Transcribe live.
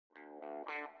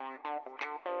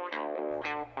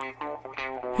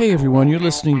Hey everyone, you're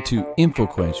listening to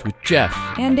InfoQuench with Jeff,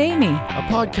 and Amy, a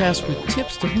podcast with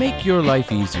tips to make your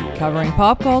life easier. covering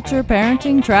pop culture,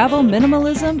 parenting, travel,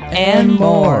 minimalism, and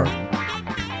more.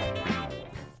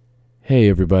 Hey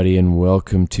everybody, and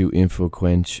welcome to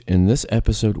InfoQuench. In this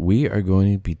episode, we are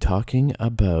going to be talking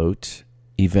about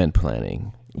event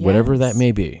planning, whatever that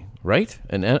may be, right?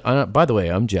 And by the way,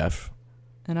 I'm Jeff.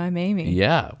 And I'm Amy.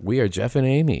 Yeah, we are Jeff and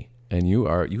Amy, and you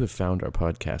have found our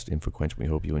podcast, InfoQuench. We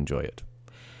hope you enjoy it.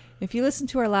 If you listened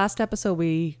to our last episode,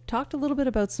 we talked a little bit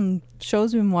about some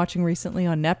shows we've been watching recently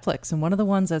on Netflix. And one of the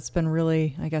ones that's been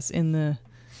really, I guess, in the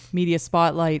media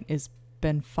spotlight has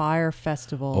been Fyre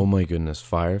Festival. Oh my goodness,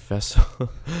 Fyre Festival.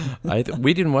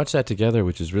 We didn't watch that together,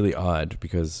 which is really odd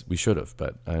because we should have.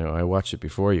 But I watched it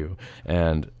before you,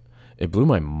 and it blew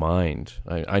my mind.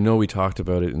 I know we talked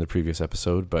about it in the previous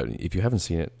episode, but if you haven't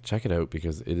seen it, check it out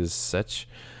because it is such...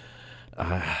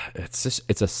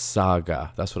 it's a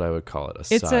saga. That's what I would call it.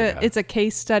 It's a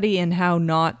case study in how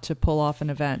not to pull off an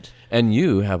event. And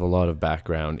you have a lot of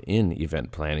background in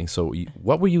event planning. So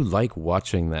what were you like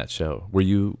watching that show? Were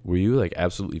you like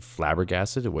absolutely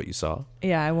flabbergasted at what you saw?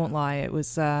 Yeah, I won't lie. It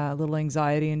was a little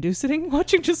anxiety inducing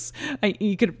watching.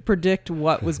 You could predict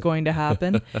what was going to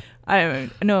happen. I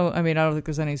don't think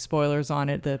there's any spoilers on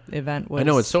it. The event was... I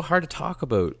know, it's so hard to talk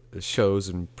about shows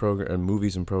and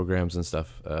movies and programs and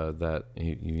stuff that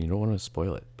you don't want to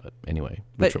spoil it. But anyway,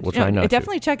 we'll try not to.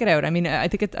 Definitely check it out. I mean, I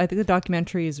think the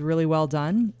documentary is really well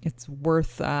done. It's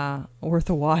worth a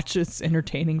watch. It's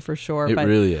entertaining for sure. It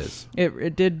really is.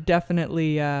 It did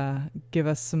definitely give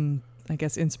us some, I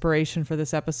guess, inspiration for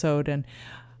this episode. And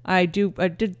I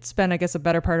did spend, I guess, a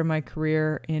better part of my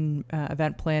career in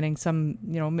event planning. Some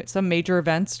major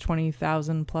events,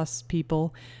 20,000 plus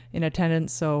people in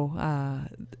attendance. So,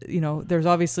 there's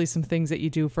obviously some things that you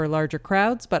do for larger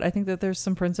crowds, but I think that there's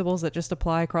some principles that just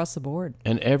apply across the board.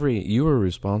 And you were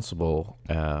responsible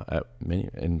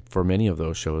for many of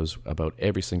those shows about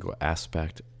every single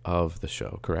aspect of the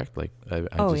show, correct? Like,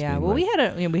 Well, we had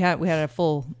a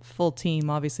full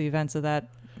team, obviously, events of that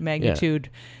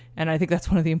magnitude. Yeah. And I think that's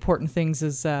one of the important things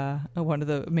is one of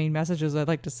the main messages I'd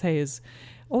like to say is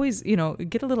always,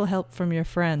 get a little help from your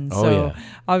friends.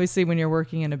 Obviously when you're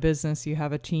working in a business, you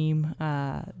have a team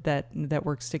that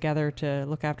works together to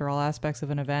look after all aspects of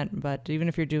an event. But even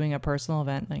if you're doing a personal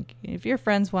event, like if your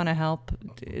friends want to help,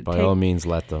 by all means,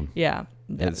 let them. Yeah.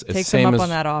 Take them up on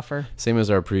that offer. Same as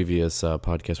our previous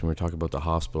podcast when we were talking about the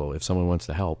hospital. If someone wants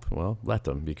to help, well, let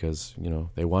them because,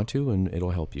 they want to and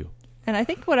it'll help you. And I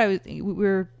think we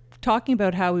were talking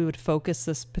about how we would focus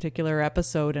this particular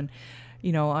episode, and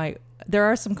there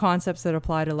are some concepts that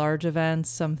apply to large events,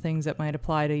 some things that might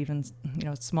apply to even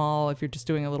small, if you're just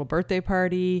doing a little birthday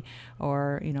party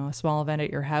or a small event at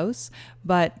your house.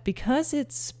 But because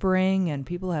it's spring and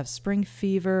people have spring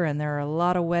fever and there are a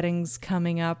lot of weddings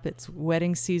coming up,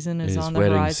 wedding season is on the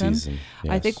horizon. Season,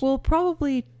 yes. I think we'll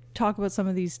probably talk about some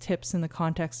of these tips in the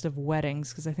context of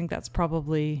weddings because I think that's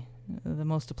probably the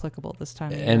most applicable this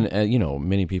time of year. And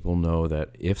many people know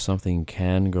that if something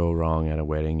can go wrong at a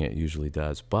wedding, it usually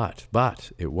does. But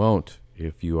it won't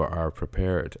if you are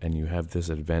prepared and you have this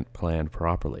event planned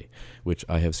properly, which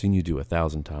I have seen you do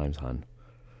 1,000 times, hon.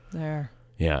 There.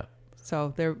 Yeah.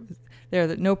 So there.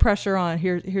 No pressure on.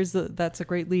 That's a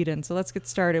great lead-in. So let's get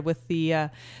started with the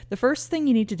first thing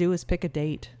you need to do is pick a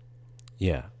date.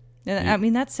 Yeah. And I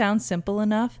mean, that sounds simple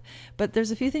enough, but there's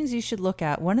a few things you should look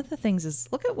at. One of the things is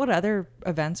look at what other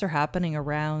events are happening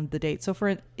around the date. So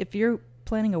if you're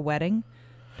planning a wedding,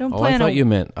 don't plan. I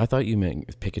thought you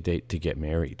meant pick a date to get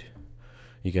married.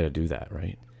 You got to do that,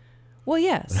 right? Well,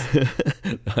 yes.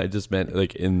 I just meant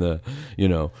like in the,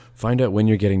 find out when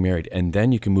you're getting married and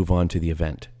then you can move on to the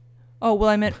event. Oh, well,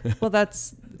 I meant,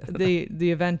 that's the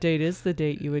event date is the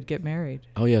date you would get married.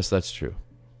 Oh, yes, that's true.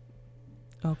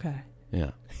 Okay.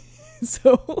 Yeah.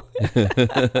 So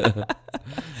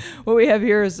what we have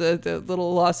here is a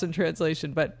little loss in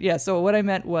translation. But yeah, so what I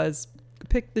meant was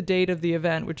pick the date of the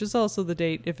event, which is also the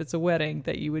date, if it's a wedding,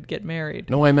 that you would get married.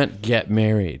 No, I meant get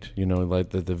married. Like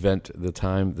the event, the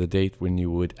time, the date when you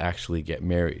would actually get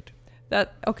married.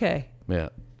 Okay. Yeah.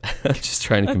 I'm just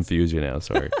trying to confuse you now.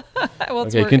 Sorry. Well,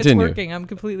 continue. It's working. I'm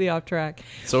completely off track.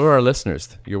 So are our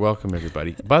listeners. You're welcome,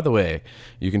 everybody. By the way,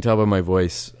 you can tell by my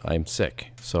voice I'm sick.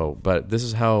 But this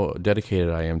is how dedicated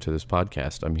I am to this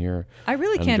podcast. I'm here. I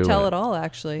really can't tell at all,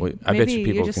 actually. Well, I bet you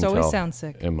people just can always tell sound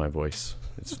sick in my voice.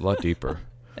 It's a lot deeper.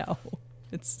 No,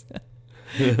 it's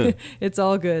it's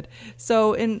all good.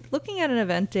 So in looking at an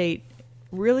event date,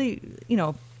 really,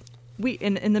 we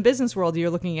in the business world, you're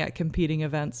looking at competing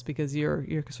events because you're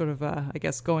sort of I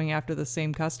guess going after the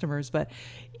same customers. But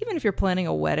even if you're planning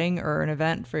a wedding or an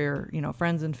event for your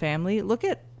friends and family, look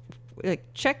at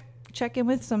like check in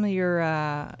with some of your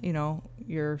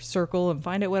your circle and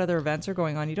find out what other events are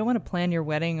going on. You don't want to plan your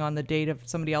wedding on the date of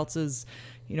somebody else's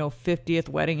 50th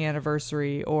wedding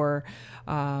anniversary, or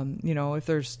if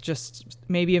there's just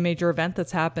maybe a major event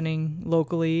that's happening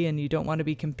locally and you don't want to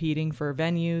be competing for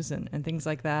venues and things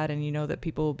like that, and you know that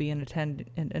people will be in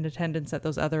attendance at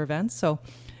those other events. So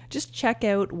just check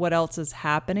out what else is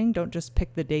happening. Don't just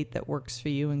pick the date that works for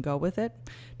you and go with it.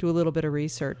 Do a little bit of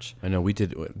research. I know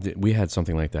we had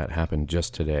something like that happen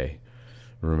just today.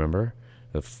 Remember?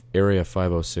 The Area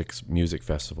 506 Music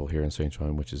Festival here in St.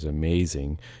 John, which is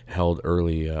amazing, held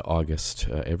early August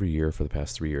every year for the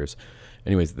past 3 years.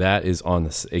 Anyways, that is on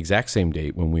the exact same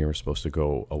date when we were supposed to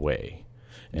go away.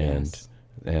 Yes.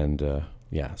 And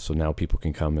so now people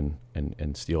can come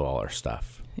and steal all our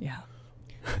stuff. Yeah.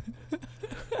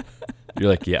 You're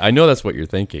like, yeah, I know that's what you're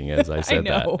thinking as I said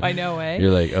that. I know, eh?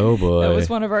 You're like, oh boy. That was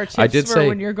one of our tips for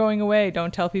when you're going away.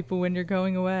 Don't tell people when you're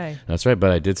going away. That's right,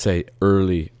 but I did say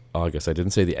early August. I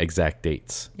didn't say the exact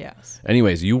dates. Yes.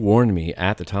 Anyways, you warned me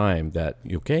at the time that,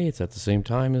 okay, it's at the same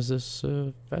time as this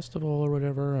festival or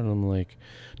whatever. And I'm like,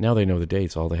 now they know the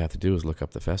dates. All they have to do is look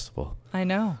up the festival. I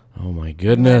know. Oh, my We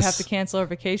goodness. might have to cancel our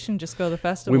vacation, just go to the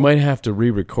festival. We might have to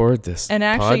re-record this And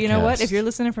actually, podcast. you know what? If you're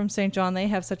listening from St. John, they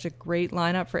have such a great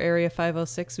lineup for Area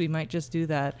 506. We might just do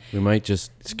that. We might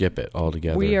just skip it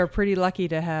altogether. We are pretty lucky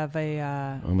to have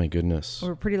oh, my goodness.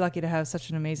 we're pretty lucky to have such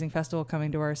an amazing festival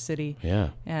coming to our city. Yeah.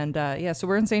 And so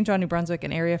we're in St. John, New Brunswick,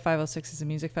 and Area 506 is a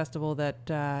music festival that,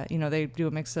 they do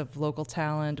a mix of local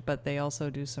talent, but they also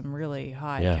do some really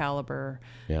high caliber,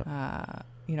 headliner.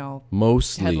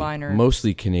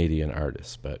 Mostly Canadian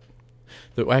artists, but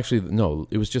actually, no,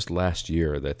 it was just last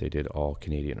year that they did all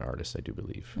Canadian artists, I do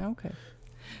believe. Okay.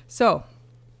 So,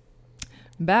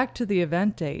 back to the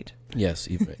event date. Yes,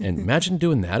 and imagine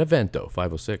doing that event, though,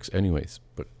 506. Anyways,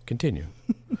 but continue.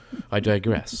 I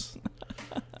digress.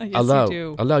 Yes, allow, you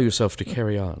do. Allow yourself to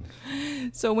carry on.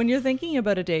 So when you're thinking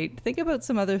about a date, think about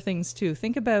some other things too.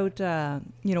 Think about,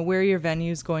 where your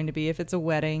venue is going to be. If it's a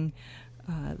wedding,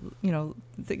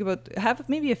 think about, have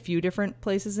maybe a few different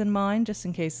places in mind, just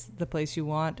in case the place you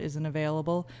want isn't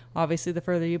available. Obviously, the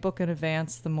further you book in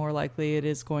advance, the more likely it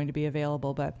is going to be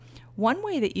available. But one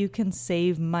way that you can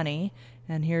save money,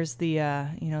 and here's the,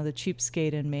 the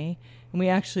cheapskate in me, and we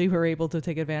actually were able to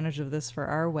take advantage of this for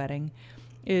our wedding,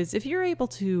 is if you're able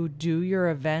to do your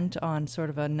event on sort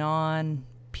of a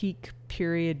non-peak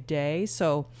period day.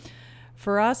 So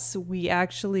for us, we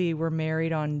actually were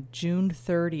married on June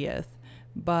 30th,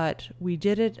 but we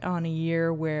did it on a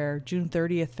year where June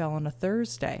 30th fell on a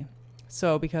Thursday.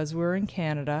 So because we're in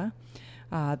Canada,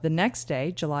 the next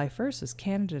day, July 1st, is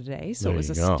Canada Day, so it was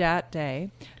a stat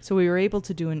day. So we were able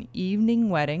to do an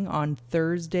evening wedding on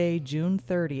Thursday, June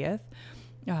 30th,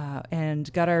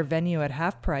 and got our venue at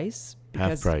half price.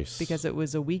 Because it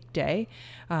was a weekday.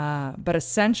 But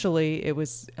essentially, it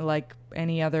was like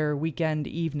any other weekend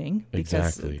evening.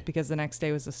 Because the next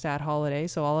day was a stat holiday,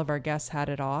 so all of our guests had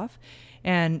it off.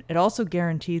 And it also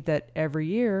guaranteed that every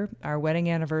year, our wedding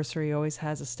anniversary always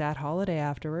has a stat holiday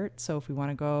afterward. So if we want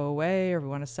to go away or we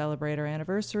want to celebrate our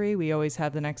anniversary, we always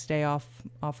have the next day off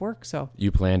work. So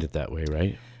you planned it that way,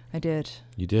 right? I did.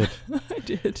 You did. I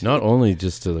did. Not only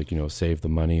just to save the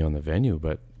money on the venue,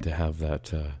 but to have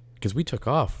that, because we took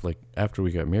off after we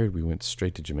got married, we went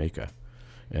straight to Jamaica,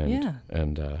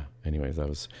 anyways, that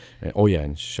was.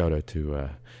 And shout out to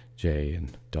Jay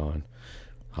and Dawn.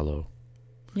 Hello.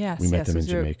 Yes, we met them in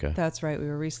Jamaica. That's right. We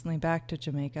were recently back to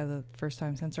Jamaica, the first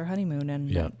time since our honeymoon,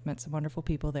 and met some wonderful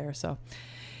people there. So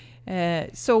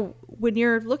when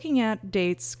you're looking at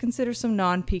dates, consider some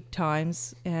non-peak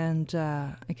times, and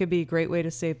it could be a great way to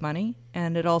save money.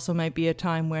 And it also might be a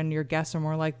time when your guests are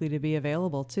more likely to be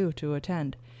available too to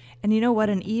attend. And you know what?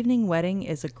 An evening wedding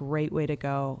is a great way to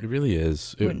go. It really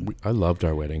is. I loved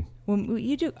our wedding.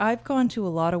 I've gone to a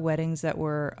lot of weddings that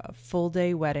were full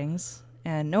day weddings.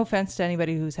 And no offense to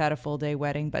anybody who's had a full day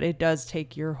wedding, but it does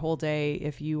take your whole day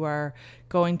if you are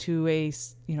going to a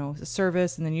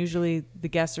service, and then usually the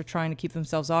guests are trying to keep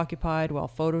themselves occupied while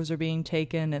photos are being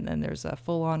taken, and then there's a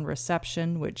full on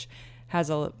reception, which has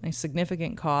a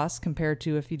significant cost compared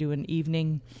to if you do an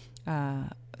evening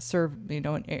an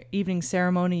evening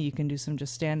ceremony. You can do some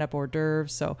just stand up hors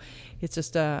d'oeuvres, so it's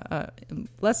just a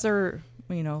lesser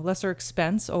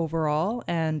expense overall,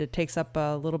 and it takes up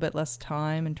a little bit less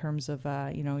time in terms of,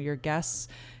 your guests'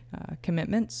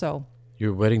 commitment. So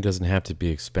your wedding doesn't have to be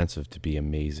expensive to be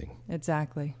amazing.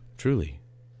 Exactly. Truly.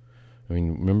 I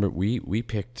mean, remember we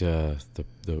picked the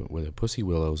Pussy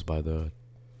Willows by the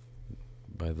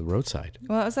roadside.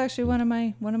 Well, that was actually one of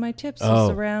my tips. Is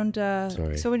around.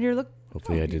 Sorry. So when you're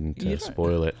Hopefully I didn't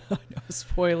spoil it.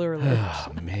 Spoiler alert.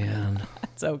 Oh, man.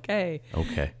 It's okay.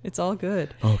 Okay. It's all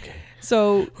good. Okay.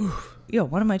 So,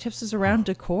 one of my tips is around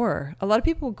decor. A lot of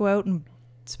people go out and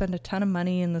spend a ton of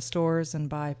money in the stores and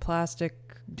buy plastic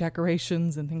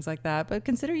decorations and things like that, but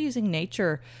consider using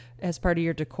nature as part of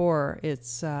your decor.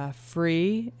 It's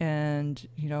free, and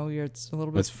it's a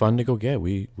little bit. It's fun to go get.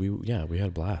 We had a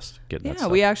blast getting that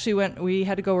stuff. We actually went. We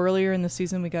had to go earlier in the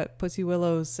season. We got Pussy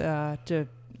Willows to.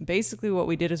 Basically, what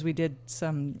we did is we did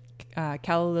some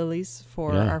calla lilies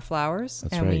for our flowers,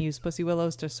 and we used Pussy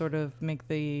Willows to sort of make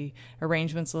the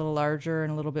arrangements a little larger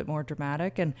and a little bit more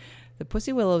dramatic. And the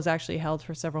Pussy Willows actually held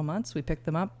for several months. We picked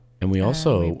them up. And we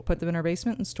also put them in our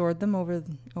basement and stored them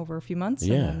over a few months.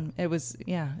 Yeah. And it was,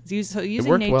 So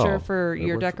using nature for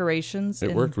your decorations.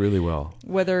 It worked really well.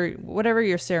 Whatever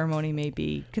your ceremony may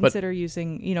be, consider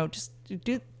using, just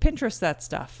do Pinterest that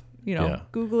stuff.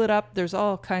 Google it up. There's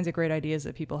all kinds of great ideas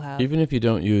that people have. Even if you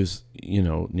don't use,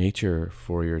 nature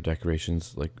for your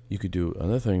decorations, like you could do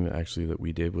another thing actually that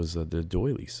we did was the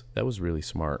doilies. That was really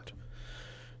smart.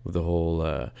 With the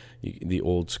whole, the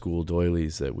old school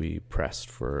doilies that we pressed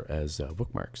as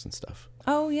bookmarks and stuff.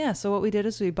 Oh, yeah. So what we did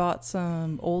is we bought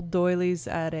some old doilies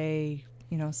at a,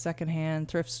 secondhand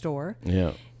thrift store.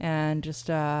 Yeah. And just,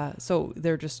 so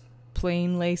they're just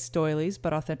plain lace doilies,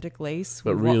 but authentic lace.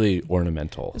 But really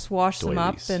ornamental. Just wash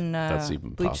doilies. them up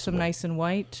and bleach possible. them nice and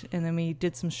white. And then we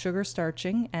did some sugar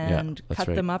starching and cut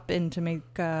them up to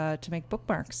make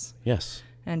bookmarks. Yes.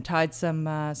 And tied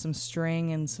some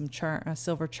string and some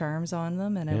silver charms on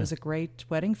them, and it was a great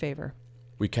wedding favor.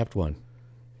 We kept one.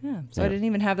 Yeah, so I didn't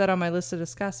even have that on my list to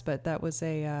discuss, but that was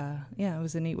it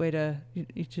was a neat way to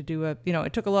do a.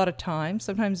 It took a lot of time.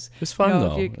 Sometimes it was fun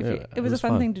though. It was a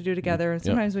fun thing to do together, and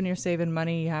sometimes when you're saving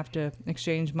money, you have to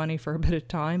exchange money for a bit of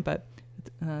time, but.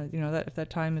 That if that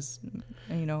time is,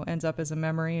 ends up as a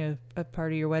memory, a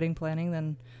part of your wedding planning,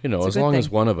 then as long as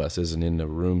one of us isn't in the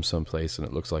room someplace and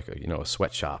it looks like a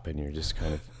sweatshop, and you're just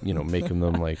kind of making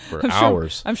them like for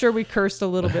hours. I'm sure we cursed a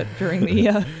little bit during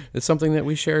the. It's something that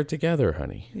we shared together,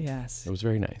 honey. Yes, it was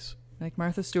very nice. Like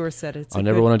Martha Stewart said, I'll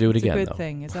never want to do it again. It's a good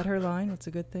thing. Is that her line? It's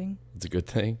a good thing. It's a good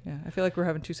thing. Yeah, I feel like we're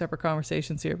having two separate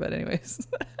conversations here, but anyways.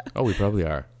 Oh, we probably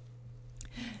are.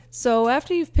 So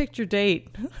after you've picked your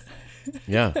date.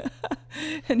 Yeah.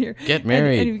 And you're get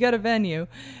married, and you've got a venue,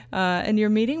 and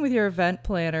you're meeting with your event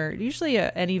planner. Usually,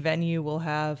 any venue will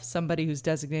have somebody who's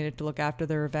designated to look after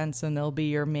their events, and they'll be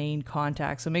your main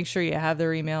contact. So make sure you have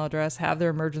their email address, have their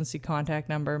emergency contact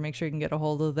number. Make sure you can get a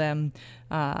hold of them,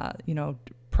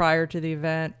 prior to the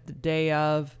event, the day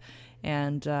of.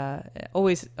 And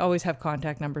always have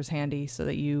contact numbers handy so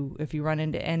that if you run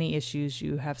into any issues,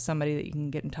 you have somebody that you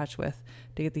can get in touch with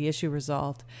to get the issue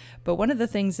resolved. But one of the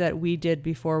things that we did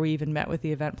before we even met with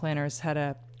the event planners had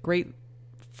a great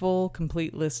full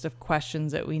complete list of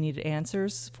questions that we needed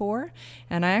answers for,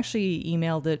 and I actually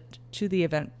emailed it to the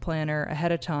event planner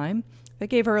ahead of time. That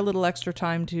gave her a little extra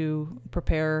time to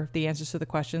prepare the answers to the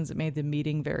questions. It made the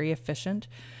meeting very efficient.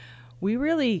 We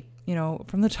really,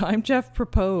 from the time Jeff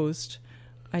proposed,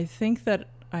 I think that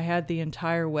I had the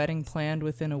entire wedding planned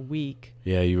within a week.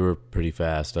 Yeah, you were pretty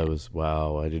fast. I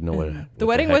didn't know what the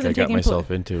wedding wasn't taking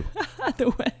myself into.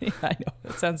 The wedding, I know,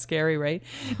 that sounds scary, right?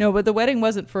 No, but the wedding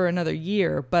wasn't for another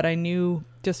year, but I knew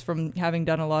just from having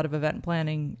done a lot of event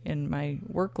planning in my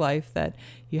work life that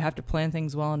you have to plan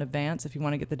things well in advance if you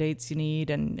want to get the dates you need,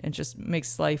 and it just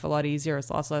makes life a lot easier. It's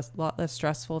a lot less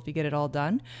stressful if you get it all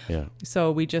done. Yeah.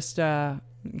 So we just kind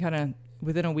of,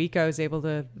 within a week, I was able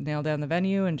to nail down the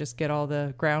venue and just get all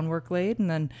the groundwork laid, and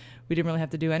then we didn't really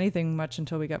have to do anything much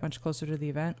until we got much closer to the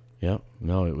event. Yeah.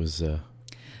 No, it was...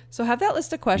 So have that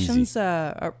list of questions,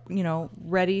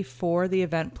 ready for the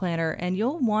event planner, and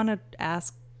you'll want to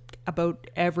ask about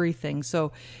everything.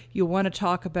 So you'll want to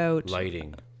talk about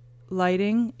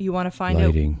lighting. You want to find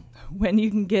out when you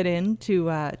can get in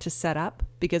to set up,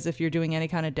 because if you're doing any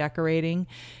kind of decorating,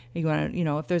 you want to,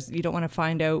 you don't want to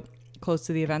find out close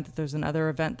to the event that there's another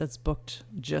event that's booked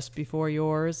just before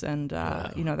yours, and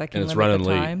that can limit the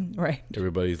time. Late. Right.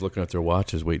 Everybody's looking at their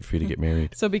watches waiting for you to get married.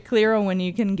 So be clear on when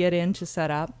you can get in to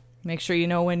set up. Make sure you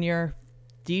know when your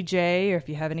DJ, or if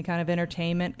you have any kind of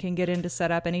entertainment, can get in to set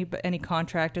up any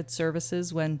contracted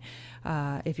services. When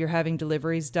if you're having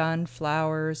deliveries done,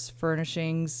 flowers,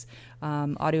 furnishings,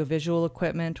 audiovisual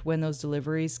equipment, when those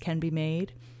deliveries can be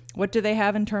made. What do they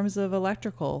have in terms of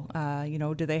electrical?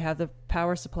 Do they have the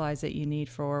power supplies that you need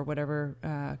for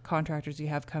whatever contractors you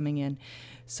have coming in?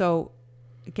 So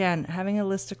again, having a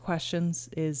list of questions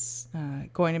is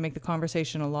going to make the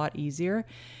conversation a lot easier.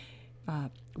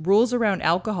 Rules around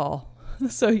alcohol.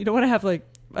 So you don't want to have like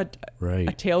a Right.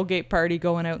 tailgate party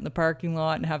going out in the parking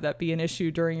lot and have that be an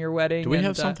issue during your wedding. Do we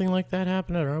have something like that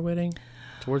happen at our wedding?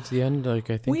 Towards the end, like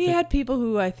I think we had people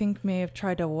who I think may have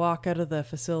tried to walk out of the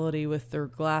facility with their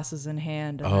glasses in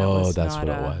hand. And that's what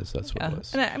it was. That's what it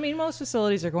was. And I mean, most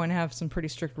facilities are going to have some pretty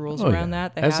strict rules around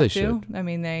that. They As have they to. should. I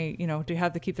mean, they do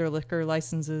have to keep their liquor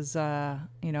licenses,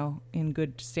 in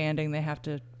good standing. They have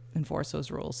to enforce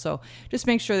those rules. So just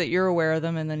make sure that you're aware of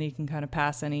them, and then you can kind of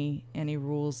pass any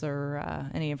rules or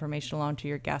any information along to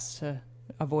your guests to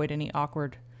avoid any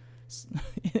awkward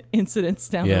incidents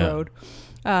down the road.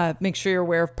 Make sure you're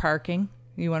aware of parking.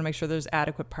 You want to make sure there's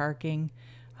adequate parking.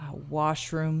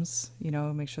 Washrooms,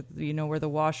 make sure that you know where the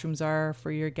washrooms are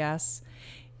for your guests.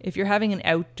 If you're having an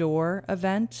outdoor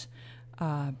event,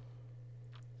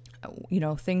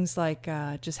 things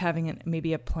like just having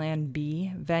maybe a plan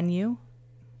B venue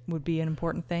would be an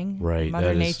important thing. Right.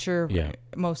 Mother Nature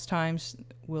most times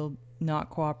will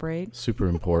not cooperate. Super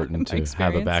important to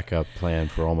have a backup plan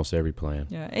for almost every plan.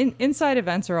 Yeah. Inside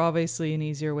events are obviously an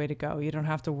easier way to go. You don't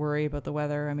have to worry about the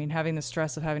weather. I mean, having the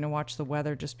stress of having to watch the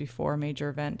weather just before a major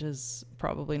event is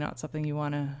probably not something you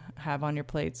want to have on your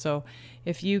plate. So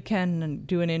if you can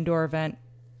do an indoor event,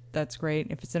 that's great.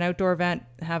 If it's an outdoor event,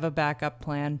 have a backup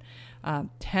plan.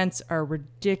 Tents are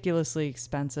ridiculously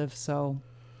expensive, so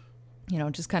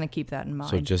just kind of keep that in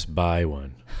mind. So just buy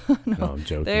one. No, I'm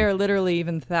joking. They are literally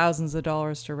even thousands of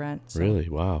dollars to rent. So. Really?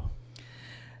 Wow.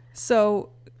 So,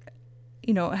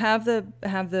 have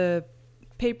the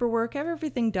paperwork, have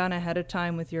everything done ahead of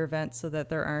time with your event so that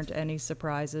there aren't any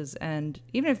surprises. And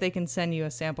even if they can send you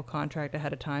a sample contract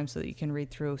ahead of time so that you can read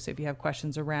through. So if you have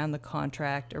questions around the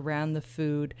contract, around the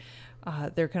food,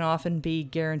 there can often be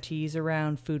guarantees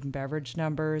around food and beverage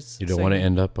numbers. You don't want to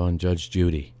end up on Judge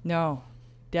Judy. No.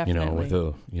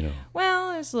 Definitely.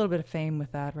 Well, there's a little bit of fame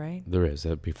with that, right? There is.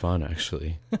 That'd be fun,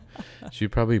 actually. She'd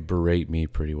probably berate me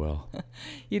pretty well.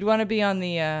 You'd want to be on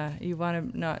the, you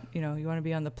want to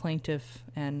be on the plaintiff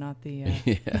and not the.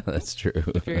 Yeah, that's true.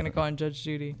 If you're going to go on Judge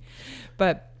Judy,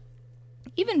 but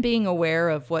even being aware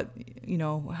of what,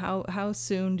 how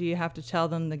soon do you have to tell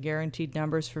them the guaranteed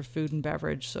numbers for food and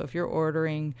beverage? So if you're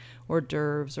ordering hors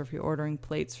d'oeuvres or if you're ordering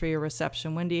plates for your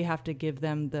reception, when do you have to give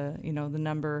them the, the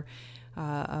number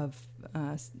of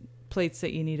plates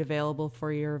that you need available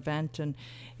for your event, and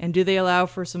do they allow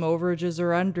for some overages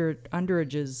or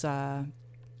underages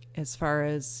as far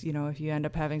as if you end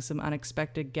up having some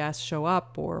unexpected guests show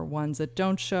up or ones that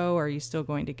don't show, are you still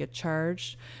going to get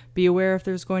charged? Be aware if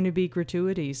there's going to be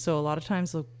gratuities. So a lot of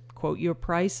times they'll quote you a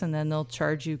price and then they'll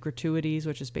charge you gratuities,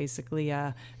 which is basically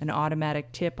an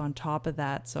automatic tip on top of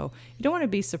that. So you don't want to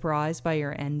be surprised by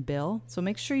your end bill. So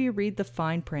make sure you read the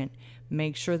fine print.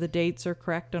 Make sure the dates are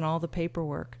correct on all the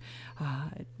paperwork.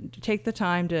 Take the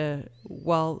time to,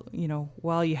 while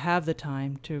you have the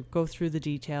time, to go through the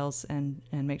details and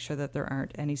make sure that there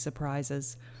aren't any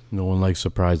surprises. No one likes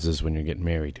surprises when you're getting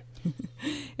married.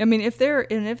 I mean, if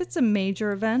it's a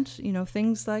major event,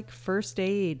 things like first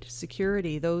aid,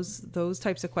 security, those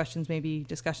types of questions may be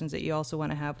discussions that you also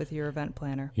want to have with your event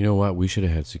planner. You know what? We should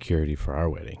have had security for our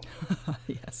wedding.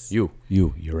 Yes.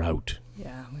 You're out.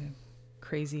 Yeah, we have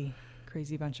crazy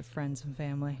bunch of friends and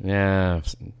family. Yeah,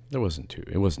 it wasn't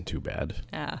too bad.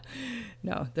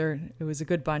 No, it was a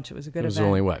good bunch. It was a good event. It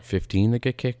was only 15 that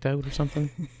get kicked out or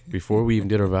something before we even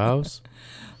did our vows.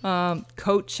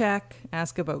 Coat check.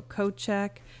 Ask about coat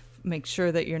check. Make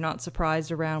sure that you're not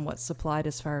surprised around what's supplied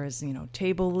as far as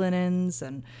table linens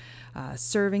and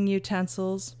serving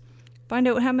utensils. Find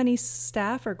out how many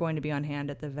staff are going to be on hand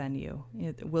at the venue.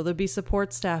 Will there be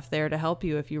support staff there to help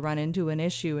you if you run into an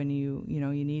issue and you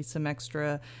need some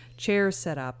extra chairs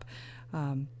set up?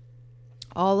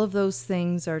 All of those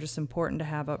things are just important to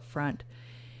have up front.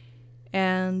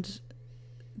 And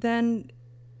then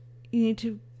you need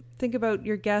to think about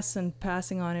your guests and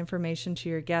passing on information to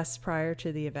your guests prior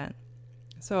to the event.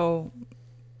 So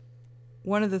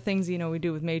one of the things, we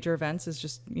do with major events is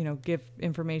just, give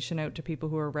information out to people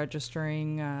who are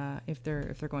registering, if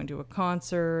they're going to a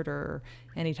concert or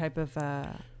any type of,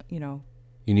 You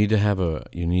need to have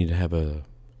a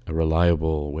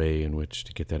reliable way in which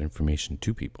to get that information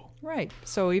to people. Right.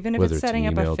 So even if Whether it's setting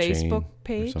up a Facebook or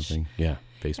page, something,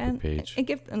 Facebook page,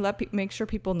 and make sure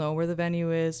people know where the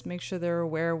venue is. Make sure they're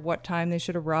aware what time they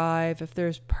should arrive. If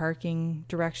there's parking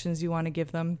directions you want to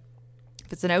give them.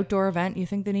 If it's an outdoor event, you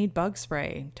think they need bug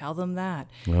spray, tell them that.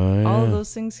 Oh, yeah. All of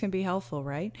those things can be helpful,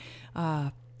 right?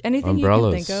 Anything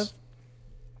Umbrellas. You can think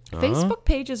of. Facebook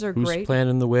pages are Who's great.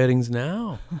 planning the weddings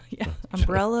now? Yeah,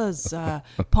 umbrellas,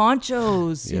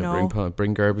 ponchos.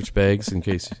 Bring garbage bags in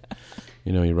case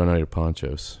you run out of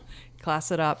ponchos.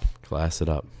 Class it up. Class it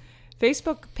up.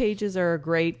 Facebook pages are a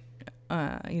great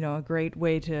a great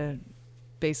way to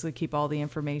basically keep all the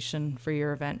information for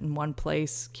your event in one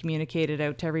place, communicate it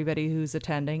out to everybody who's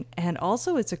attending. And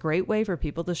also it's a great way for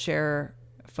people to share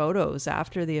photos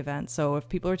after the event. So if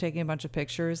people are taking a bunch of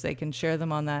pictures, they can share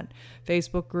them on that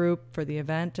Facebook group for the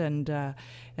event, and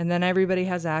then everybody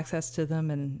has access to them,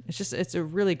 and it's a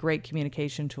really great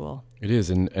communication tool. It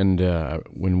is, and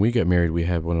when we got married, we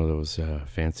had one of those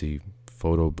fancy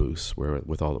photo booths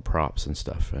with all the props and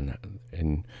stuff,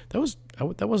 and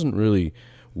that wasn't really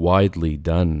widely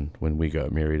done when we got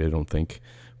married, I don't think.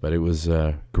 But it was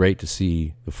great to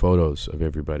see the photos of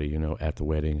everybody, at the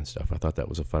wedding and stuff. I thought that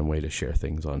was a fun way to share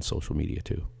things on social media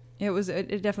too.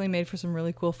 It definitely made for some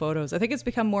really cool photos. I think it's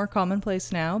become more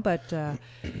commonplace now, but I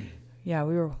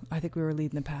think we were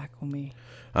leading the pack when we.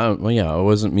 Well, yeah, I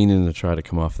wasn't meaning to try to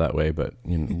come off that way, but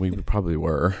we probably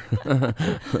were.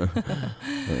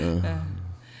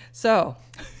 So.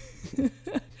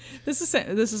 This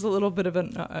is a little bit of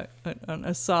an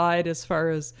aside as far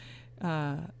as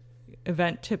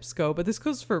event tips go, but this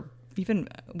goes for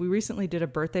we recently did a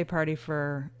birthday party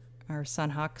for our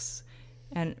son Hux,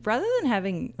 and rather than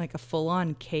having like a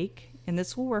full-on cake, and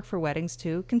this will work for weddings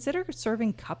too, consider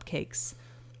serving cupcakes.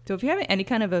 So if you have any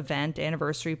kind of event,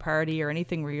 anniversary party, or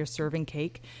anything where you're serving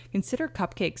cake, consider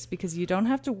cupcakes, because you don't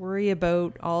have to worry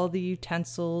about all the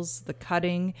utensils, the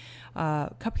cutting.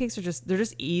 Cupcakes they're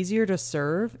just easier to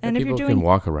serve, and if people you're doing, can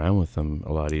walk around with them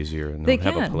a lot easier, and they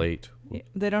have a plate.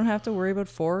 They don't have to worry about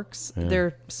forks. Yeah.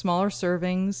 They're smaller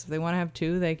servings. If they want to have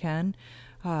two, they can.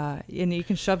 And you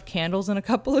can shove candles in a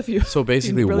couple if you. So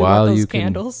basically, really while you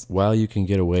can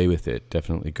get away with it,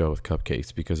 definitely go with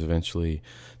cupcakes, because eventually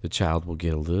the child will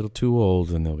get a little too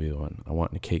old, and they'll be the one, I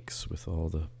want the cakes with all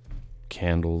the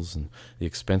candles and the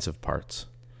expensive parts.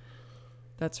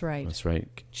 That's right. That's right.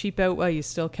 Cheap out while you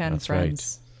still can, That's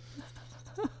friends.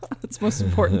 Right. That's the most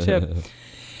important tip.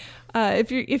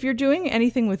 If you're doing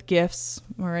anything with gifts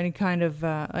or any kind of,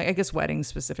 I guess weddings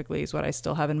specifically is what I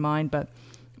still have in mind, but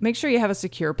make sure you have a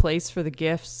secure place for the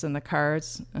gifts and the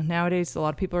cards. Nowadays, a lot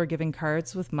of people are giving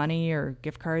cards with money or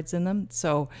gift cards in them.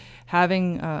 So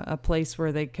having a place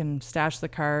where they can stash the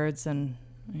cards, and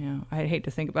I hate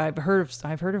to think about it,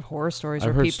 I've heard of horror stories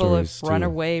where people have run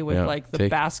away with the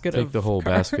basket of the whole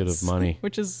cards, basket of money,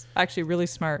 which is actually really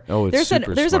smart. Oh, it's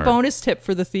there's a bonus tip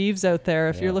for the thieves out there.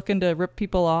 If you're looking to rip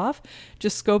people off,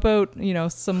 just scope out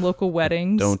some local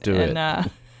weddings. Don't do it.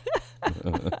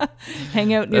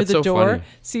 Hang out near the door, funny.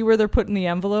 See where they're putting the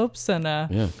envelopes, and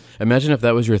imagine if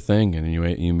that was your thing, and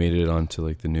you made it onto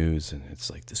like the news, and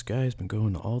it's like, this guy's been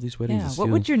going to all these weddings. Yeah, what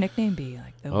would your nickname be?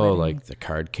 Like the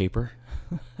card caper.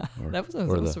 That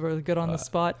was a really good on the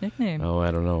spot nickname. Oh,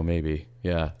 I don't know, maybe.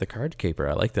 Yeah, the card caper.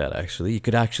 I like that, actually. You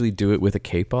could actually do it with a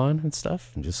cape on and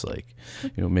stuff, and just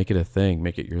make it a thing,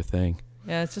 make it your thing.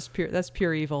 Yeah, it's just that's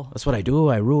pure evil. That's what I do.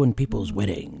 I ruin people's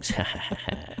weddings.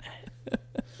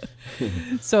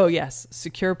 So yes,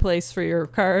 secure place for your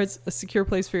cards, a secure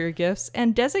place for your gifts,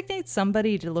 and designate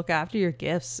somebody to look after your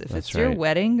gifts. If it's your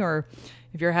wedding, or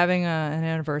if you're having an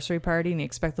anniversary party and you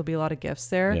expect there'll be a lot of gifts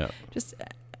there, just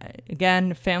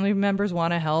again, family members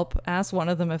want to help. Ask one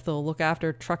of them if they'll look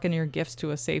after trucking your gifts to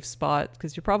a safe spot,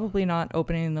 because you're probably not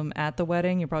opening them at the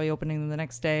wedding. You're probably opening them the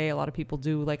next day. A lot of people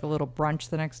do like a little brunch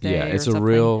the next day. Yeah, it's a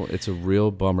real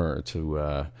bummer to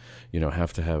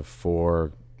have to have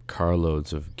 4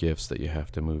 carloads of gifts that you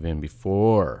have to move in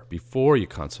before you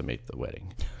consummate the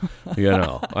wedding.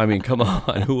 I mean, come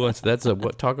on, who wants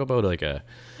talk about a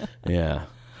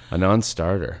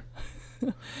non-starter.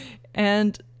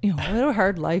 And what a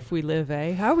hard life we live,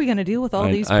 eh? How are we going to deal with all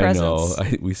these presents?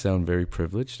 I know. We sound very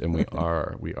privileged, and we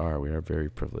are very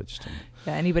privileged.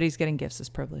 Yeah, anybody's getting gifts is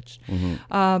privileged.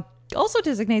 Mm-hmm. Also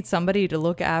designate somebody to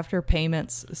look after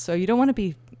payments. So you don't want to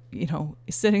be,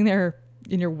 sitting there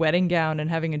in your wedding gown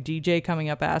and having a DJ coming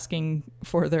up asking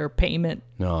for their payment,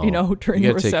 during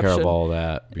the reception. You take care of all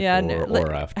that before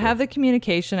or after. Have the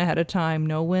communication ahead of time.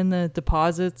 Know when the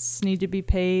deposits need to be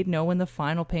paid. Know when the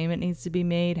final payment needs to be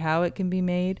made, how it can be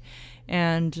made.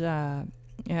 And,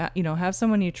 have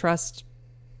someone you trust.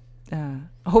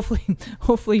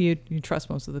 Hopefully you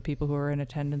trust most of the people who are in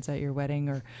attendance at your wedding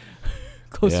or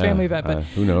close family event, but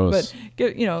who knows?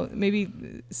 But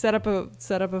maybe set up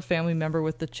a family member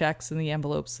with the checks and the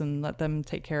envelopes, and let them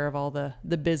take care of all the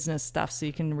business stuff, so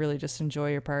you can really just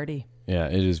enjoy your party. Yeah,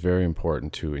 it is very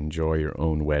important to enjoy your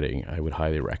own wedding. I would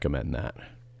highly recommend that,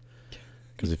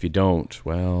 because if you don't,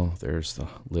 well, there's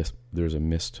a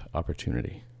missed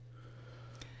opportunity.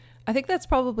 I think that's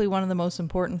probably one of the most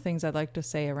important things I'd like to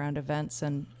say around events.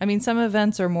 And I mean, some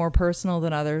events are more personal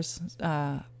than others.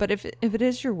 But if it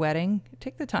is your wedding,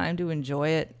 take the time to enjoy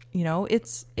it.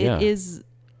 It is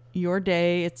your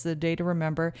day. It's a day to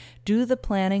remember. Do the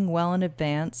planning well in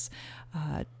advance.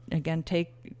 Again,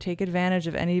 take advantage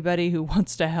of anybody who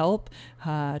wants to help.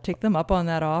 Take them up on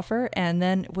that offer. And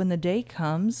then when the day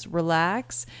comes,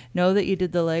 relax. Know that you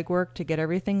did the legwork to get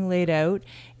everything laid out.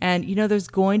 And, there's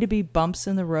going to be bumps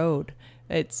in the road.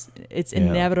 It's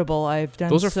inevitable. I've done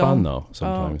those are fun, though,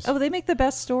 sometimes. Oh, they make the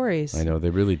best stories. I know, they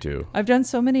really do. I've done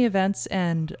so many events,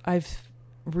 and I've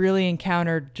really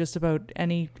encountered just about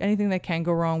anything that can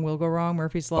go wrong will go wrong.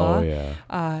 Murphy's Law. Oh,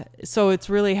 yeah. So it's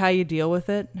really how you deal with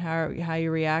it, how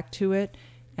you react to it.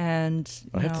 And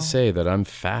I have to say that I'm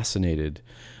fascinated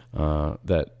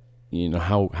that,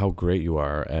 how great you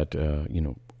are at,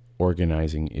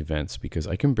 organizing events, because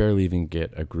I can barely even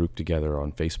get a group together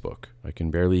on Facebook. I can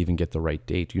barely even get the right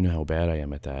date. You know how bad I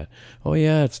am at that. Oh,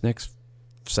 yeah, it's next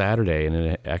Saturday, and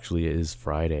it actually is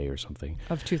Friday or something.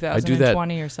 Of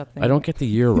 2020 or something. I don't get the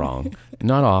year wrong.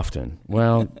 Not often.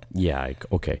 Well, yeah,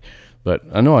 okay. But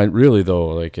I know I really, though,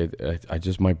 like, I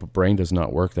just, my brain does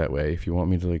not work that way. If you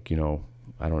want me to, like,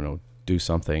 I don't know, do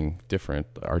something different,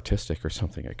 artistic or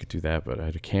something, I could do that, but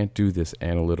I can't do this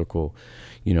analytical,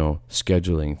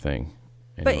 scheduling thing.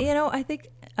 Anyway. But,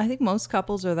 I think most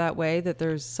couples are that way, that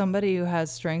there's somebody who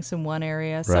has strengths in one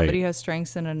area, somebody who has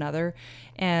strengths in another,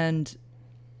 and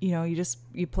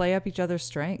you play up each other's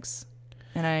strengths.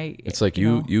 And it's like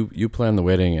you plan the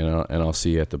wedding, and I'll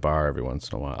see you at the bar every once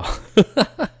in a while.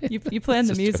 you plan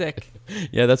the music.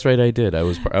 Yeah, that's right. I did. I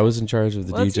was in charge of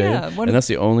the DJ, and that's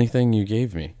the only thing you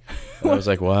gave me. And I was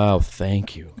like, wow,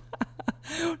 thank you.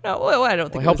 No, well, I don't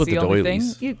think I helped it was with the the only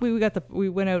doilies. thing. We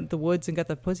went out in the woods and got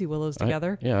the pussy willows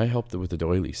together. I helped with the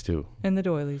doilies too. And the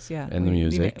doilies, yeah. And the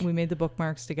music. We made the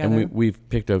bookmarks together. And we've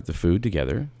picked out the food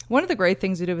together. One of the great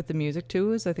things we did with the music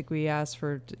too is I think we asked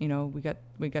for, we got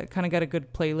a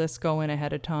good playlist going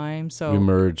ahead of time. So we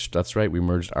merged. That's right. We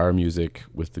merged our music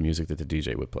with the music that the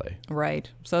DJ would play. Right.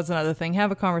 So that's another thing.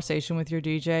 Have a conversation with your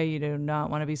DJ. You do not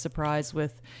want to be surprised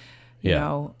with, you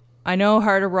know, I know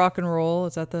Heart of Rock and Roll.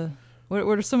 Is that the... What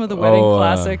are some of the wedding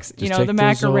classics? The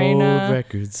Macarena. Those old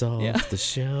records off the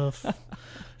shelf.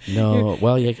 No,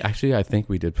 well, yeah, actually, I think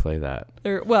we did play that.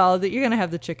 You're going to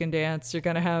have the chicken dance. You're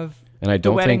going to have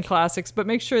the wedding classics, but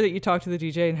make sure that you talk to the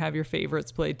DJ and have your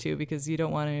favorites played too, because you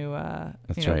don't want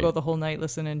to, go the whole night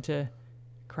listening to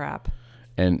crap.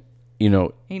 And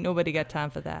ain't nobody got time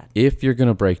for that. If you're going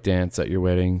to break dance at your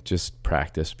wedding, just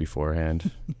practice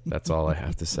beforehand. That's all I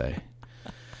have to say.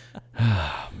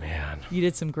 Oh, man. You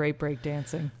did some great break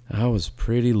dancing. I was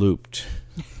pretty looped,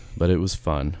 but it was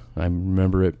fun. I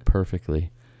remember it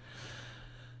perfectly.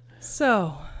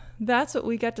 So that's what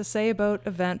we got to say about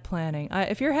event planning.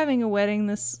 If you're having a wedding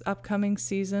this upcoming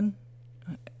season,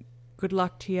 good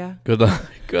luck to you. Good luck to you.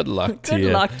 Good luck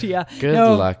to you.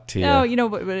 Good luck to you. No,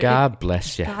 but God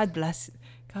bless you. God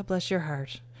bless your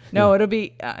heart. No, it'll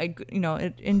be,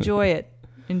 enjoy it.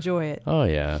 Enjoy it. Oh,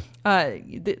 yeah.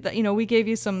 We gave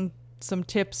you some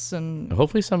tips, and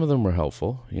hopefully some of them were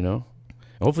helpful,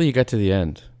 Hopefully you got to the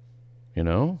end,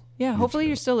 Yeah, hopefully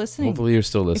you're still listening. Hopefully you're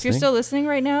still listening. If you're still listening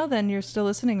right now, then you're still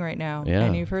listening right now. Yeah.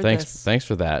 And you've heard this. Thanks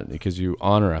for that, because you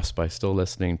honor us by still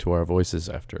listening to our voices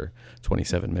after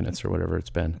 27 minutes or whatever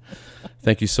it's been.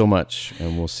 Thank you so much,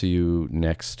 and we'll see you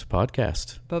next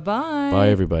podcast. Bye-bye. Bye,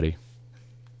 everybody.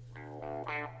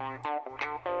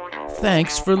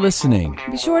 Thanks for listening.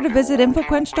 Be sure to visit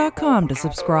InfoQuench.com to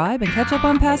subscribe and catch up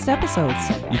on past episodes.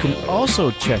 You can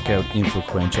also check out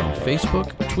InfoQuench on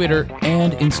Facebook, Twitter,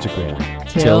 and Instagram.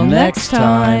 Till next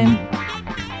time.